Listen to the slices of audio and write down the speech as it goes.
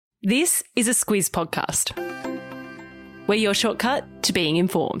This is a Squiz podcast. We're your shortcut to being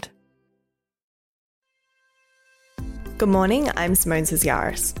informed. Good morning, I'm Simone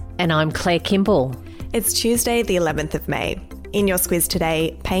Ziziaris. And I'm Claire Kimball. It's Tuesday, the 11th of May. In your Squiz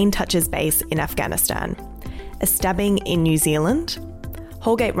today, Payne touches base in Afghanistan. A stabbing in New Zealand.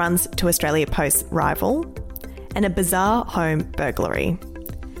 Holgate runs to Australia Post's rival. And a bizarre home burglary.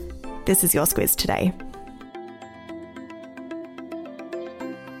 This is your Squiz today.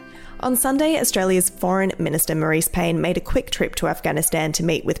 On Sunday, Australia's Foreign Minister Marise Payne made a quick trip to Afghanistan to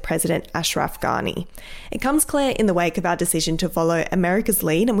meet with President Ashraf Ghani. It comes, Claire, in the wake of our decision to follow America's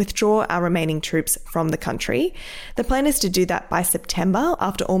lead and withdraw our remaining troops from the country. The plan is to do that by September,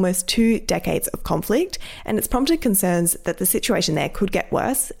 after almost 2 decades of conflict, and it's prompted concerns that the situation there could get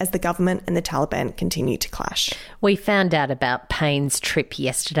worse as the government and the Taliban continue to clash. We found out about Payne's trip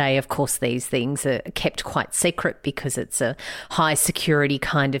yesterday. Of course, these things are kept quite secret because it's a high security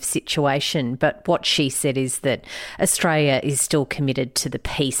kind of situation. But what she said is that Australia is still committed to the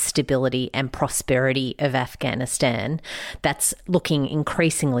peace, stability and prosperity of Afghanistan. That's looking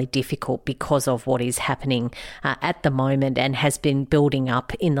increasingly difficult because of what is happening at the moment and has been building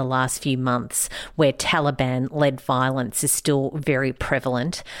up in the last few months, where Taliban-led violence is still very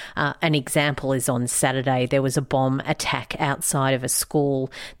prevalent. An example is on Saturday, there was a bomb attack outside of a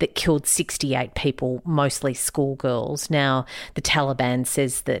school that killed 68 people, mostly schoolgirls. Now, the Taliban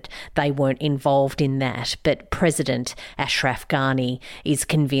says that they weren't involved in that, but President Ashraf Ghani is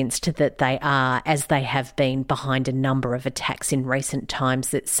convinced that they are, as they have been behind a number of attacks in recent times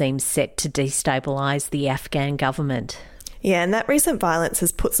that seem set to destabilise the Afghan government. Yeah, and that recent violence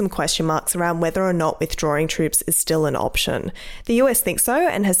has put some question marks around whether or not withdrawing troops is still an option. The US thinks so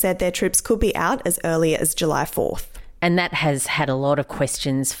and has said their troops could be out as early as July 4th. And that has had a lot of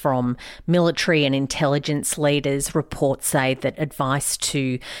questions from military and intelligence leaders. Reports say that advice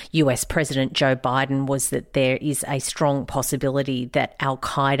to US President Joe Biden was that there is a strong possibility that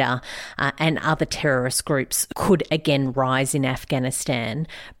Al-Qaeda and other terrorist groups could again rise in Afghanistan.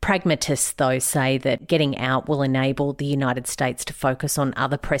 Pragmatists, though, say that getting out will enable the United States to focus on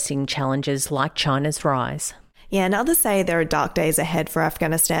other pressing challenges like China's rise. Yeah, and others say there are dark days ahead for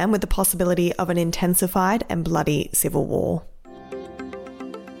Afghanistan with the possibility of an intensified and bloody civil war.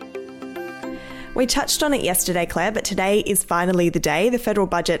 We touched on it yesterday, Claire, but today is finally the day. The federal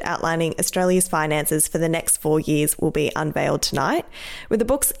budget outlining Australia's finances for the next 4 years will be unveiled tonight. With the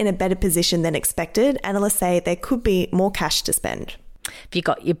books in a better position than expected, analysts say there could be more cash to spend. Have you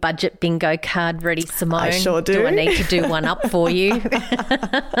got your budget bingo card ready, Simone? I sure do. Do I need to do one up for you?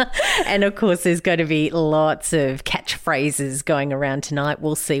 And of course, there's going to be lots of catchphrases going around tonight.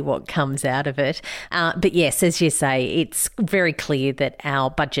 We'll see what comes out of it. But yes, as you say, it's very clear that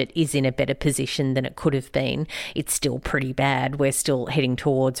our budget is in a better position than it could have been. It's still pretty bad. We're still heading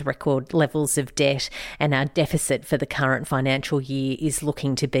towards record levels of debt, and our deficit for the current financial year is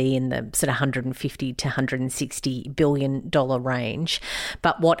looking to be in the sort of $150 to $160 billion range.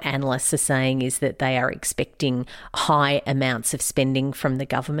 But what analysts are saying is that they are expecting high amounts of spending from the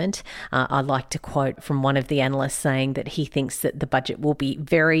government. I'd like to quote from one of the analysts saying that he thinks that the budget will be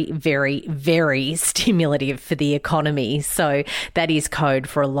very, very, very stimulative for the economy. So that is code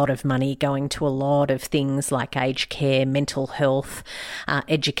for a lot of money going to a lot of things like aged care, mental health,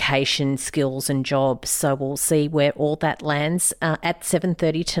 education, skills and jobs. So we'll see where all that lands at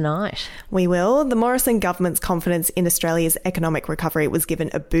 7:30 tonight. We will. The Morrison government's confidence in Australia's economic recovery was given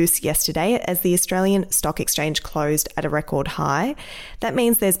a boost yesterday as the Australian Stock Exchange closed at a record high. That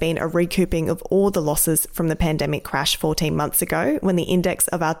means there's been a recouping of all the losses from the pandemic crash 14 months ago, when the index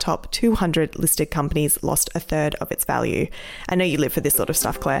of our top 200 listed companies lost a third of its value. I know you live for this sort of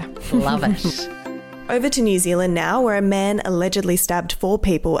stuff, Claire. Love it. Over to New Zealand now, where a man allegedly stabbed 4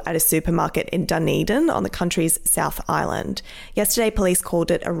 people at a supermarket in Dunedin on the country's South Island. Yesterday, police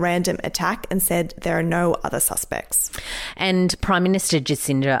called it a random attack and said there are no other suspects. And Prime Minister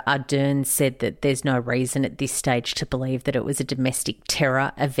Jacinda Ardern said that there's no reason at this stage to believe that it was a domestic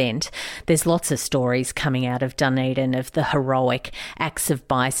terror event. There's lots of stories coming out of Dunedin of the heroic acts of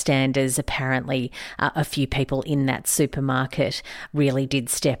bystanders. Apparently, a few people in that supermarket really did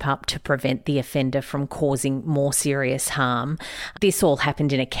step up to prevent the offender from causing more serious harm. This all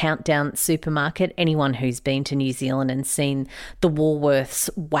happened in a Countdown supermarket. Anyone who's been to New Zealand and seen the Woolworths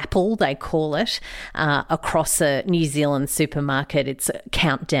Wapple, they call it, across a New Zealand supermarket, it's a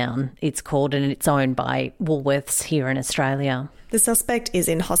Countdown, it's called, and it's owned by Woolworths here in Australia. The suspect is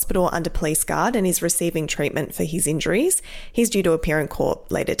in hospital under police guard and is receiving treatment for his injuries. He's due to appear in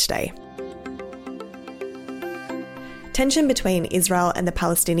court later today. Tension between Israel and the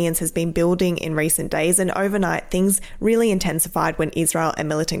Palestinians has been building in recent days, and overnight things really intensified when Israel and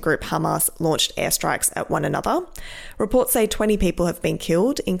militant group Hamas launched airstrikes at one another. Reports say 20 people have been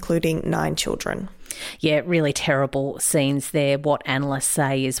killed, including 9 children. Yeah, really terrible scenes there. What analysts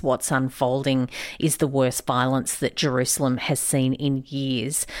say is what's unfolding is the worst violence that Jerusalem has seen in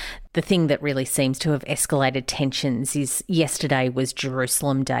years. The thing that really seems to have escalated tensions is yesterday was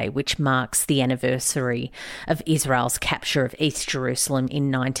Jerusalem Day, which marks the anniversary of Israel's capture of East Jerusalem in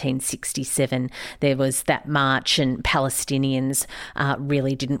 1967. There was that march and Palestinians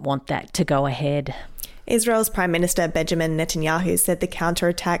really didn't want that to go ahead. Israel's Prime Minister Benjamin Netanyahu said the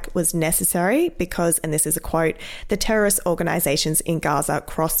counterattack was necessary because, and this is a quote, the terrorist organisations in Gaza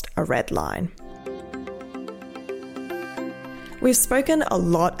crossed a red line. We've spoken a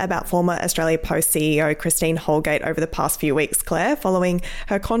lot about former Australia Post CEO Christine Holgate over the past few weeks, Claire, following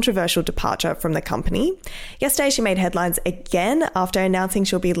her controversial departure from the company. Yesterday, she made headlines again after announcing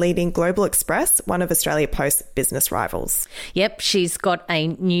she'll be leading Global Express, one of Australia Post's business rivals. Yep, she's got a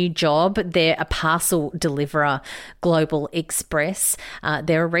new job. They're a parcel deliverer, Global Express.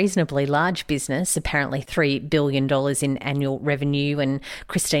 They're a reasonably large business, apparently $3 billion in annual revenue, and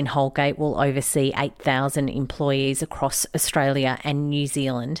Christine Holgate will oversee 8,000 employees across Australia and New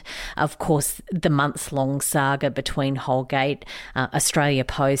Zealand. Of course, the months-long saga between Holgate, Australia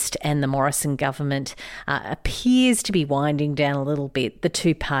Post and the Morrison government appears to be winding down a little bit. The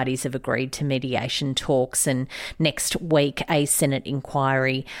two parties have agreed to mediation talks, and next week a Senate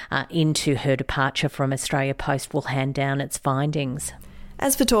inquiry into her departure from Australia Post will hand down its findings.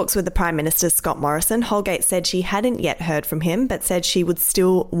 As for talks with the Prime Minister Scott Morrison, Holgate said she hadn't yet heard from him, but said she would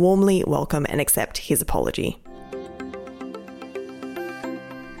still warmly welcome and accept his apology.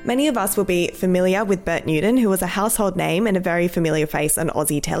 Many of us will be familiar with Bert Newton, who was a household name and a very familiar face on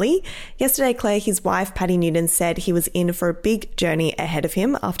Aussie telly. Yesterday, Claire, his wife, Patty Newton, said he was in for a big journey ahead of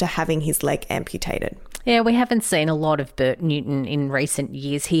him after having his leg amputated. Yeah, we haven't seen a lot of Bert Newton in recent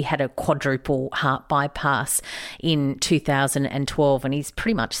years. He had a quadruple heart bypass in 2012 and he's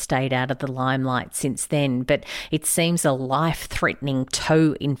pretty much stayed out of the limelight since then. But it seems a life-threatening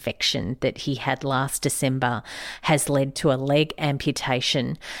toe infection that he had last December has led to a leg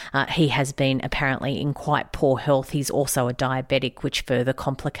amputation. He has been apparently in quite poor health. He's also a diabetic, which further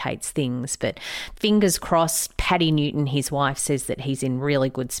complicates things. But fingers crossed, Patty Newton, his wife, says that he's in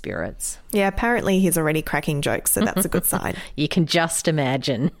really good spirits. Yeah, apparently he's already cracking jokes, so that's a good sign. You can just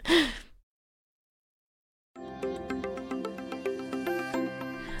imagine.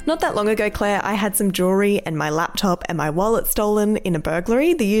 Not that long ago, Claire, I had some jewellery and my laptop and my wallet stolen in a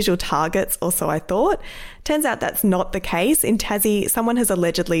burglary, the usual targets, or so I thought. Turns out that's not the case. In Tassie, someone has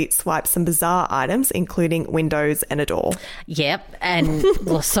allegedly swiped some bizarre items, including windows and a door. Yep, and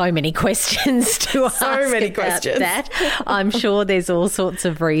well, so many questions to ask about that. I'm sure there's all sorts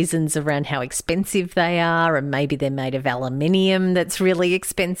of reasons around how expensive they are, and maybe they're made of aluminium that's really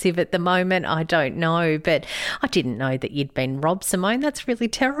expensive at the moment. I don't know, but I didn't know that you'd been robbed, Simone. That's really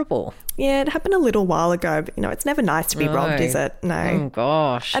terrible. Yeah, it happened a little while ago, but, it's never nice to be robbed, is it? No. Oh,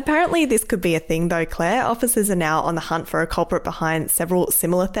 gosh. Apparently this could be a thing, though, Claire. Officers are now on the hunt for a culprit behind several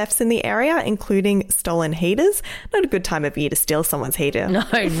similar thefts in the area, including stolen heaters. Not a good time of year to steal someone's heater. No,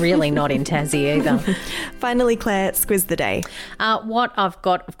 really not in Tassie either. Finally, Claire, squiz the day. What I've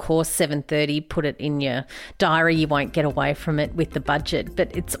got, of course, 7:30, put it in your diary. You won't get away from it with the budget.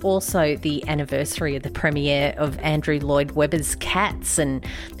 But it's also the anniversary of the premiere of Andrew Lloyd Webber's Cats, and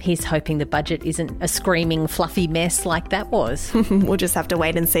he's hoping the budget isn't a screaming fluffy mess like that was. We'll just have to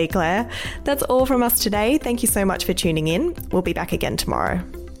wait and see, Claire. That's all from us today. Thank you so much for tuning in. We'll be back again tomorrow.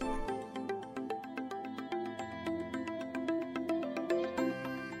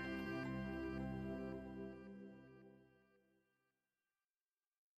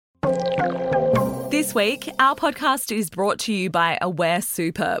 This week, our podcast is brought to you by Aware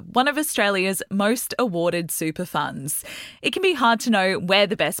Super, one of Australia's most awarded super funds. It can be hard to know where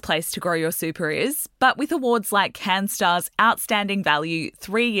the best place to grow your super is, but with awards like CanStar's Outstanding Value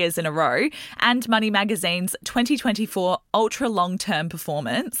 3 years in a row and Money Magazine's 2024 Ultra Long-Term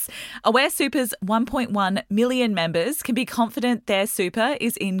Performance, Aware Super's 1.1 million members can be confident their super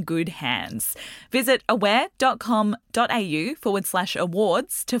is in good hands. Visit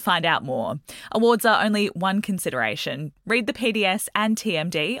aware.com.au/awards to find out more. Awards are only one consideration. Read the PDS and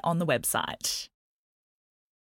TMD on the website.